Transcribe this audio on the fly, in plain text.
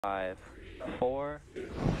5, 4,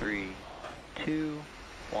 3, 2,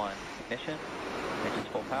 1. Ignition. Ignition's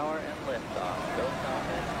full power and liftoff. Go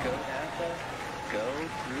Thomas, go NASA, go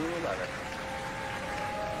Crew-11.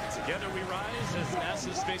 Together we rise as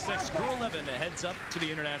NASA's SpaceX Crew-11 heads up to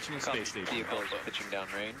the International Space Station. Vehicle is pitching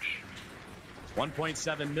downrange.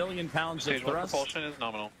 1.7 million pounds Stage of one thrust. propulsion is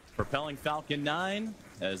nominal. Propelling Falcon 9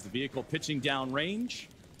 as the vehicle pitching downrange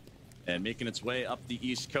and making its way up the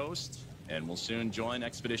East Coast, and will soon join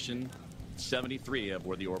Expedition 73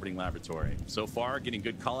 aboard the orbiting laboratory. So far, getting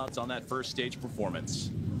good callouts on that first stage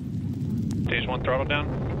performance. Stage one throttle down.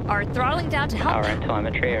 Are throttling down to help Power and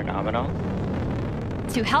telemetry are nominal.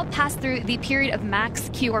 to help pass through the period of max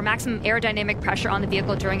Q, or maximum aerodynamic pressure on the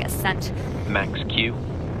vehicle during ascent. Max Q.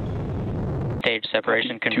 Stage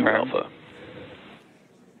separation confirmed. Alpha.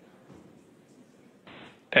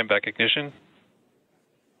 And back ignition.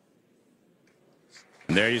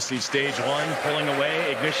 And there you see stage one pulling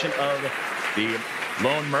away, ignition of the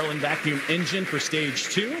lone Merlin vacuum engine for stage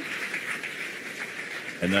two.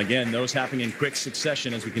 And again, those happening in quick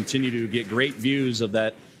succession as we continue to get great views of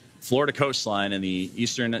that Florida coastline and the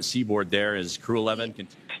eastern seaboard there as Crew-11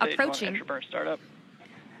 continues. Approaching. Entry burn startup.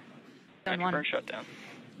 Entry burn shutdown.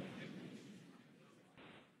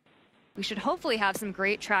 We should hopefully have some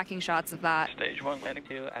great tracking shots of that. Stage 1 landing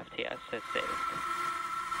to FTS has saved.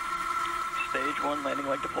 Stage 1 landing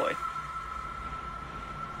leg deployed.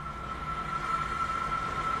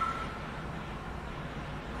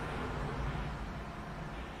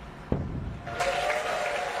 A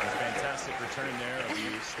fantastic return there of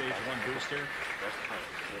the stage one booster.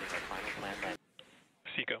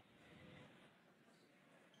 SpaceIK.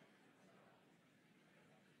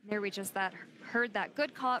 There we just heard that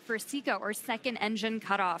good call out for SpaceIK, or second engine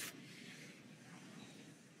cutoff.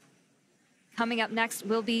 Coming up next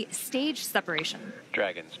will be stage separation.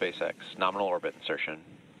 Dragon, SpaceX, nominal orbit insertion.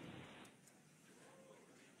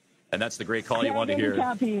 And that's the great call you want to hear.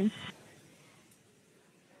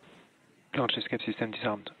 Launch escape system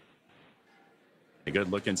disarmed. A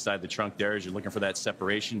good look inside the trunk there as you're looking for that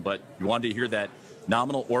separation, but you wanted to hear that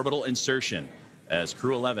nominal orbital insertion as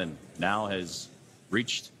Crew-11 now has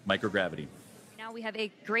reached microgravity. Now we have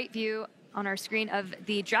a great view on our screen of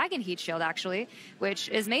the Dragon heat shield, actually, which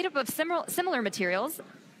is made up of similar materials.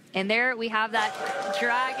 And there we have that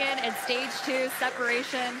Dragon and stage 2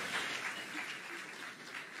 separation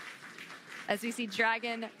as we see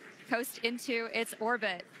Dragon coast into its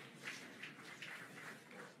orbit.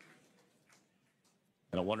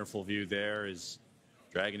 And a wonderful view there is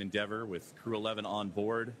Dragon Endeavour with Crew-11 on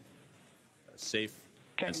board, safe.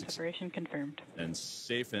 Dragon separation confirmed. And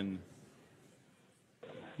safe and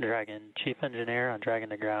Dragon, Chief Engineer on Dragon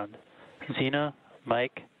to ground. Zena,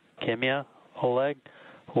 Mike, Kimiya, Oleg,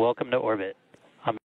 welcome to orbit.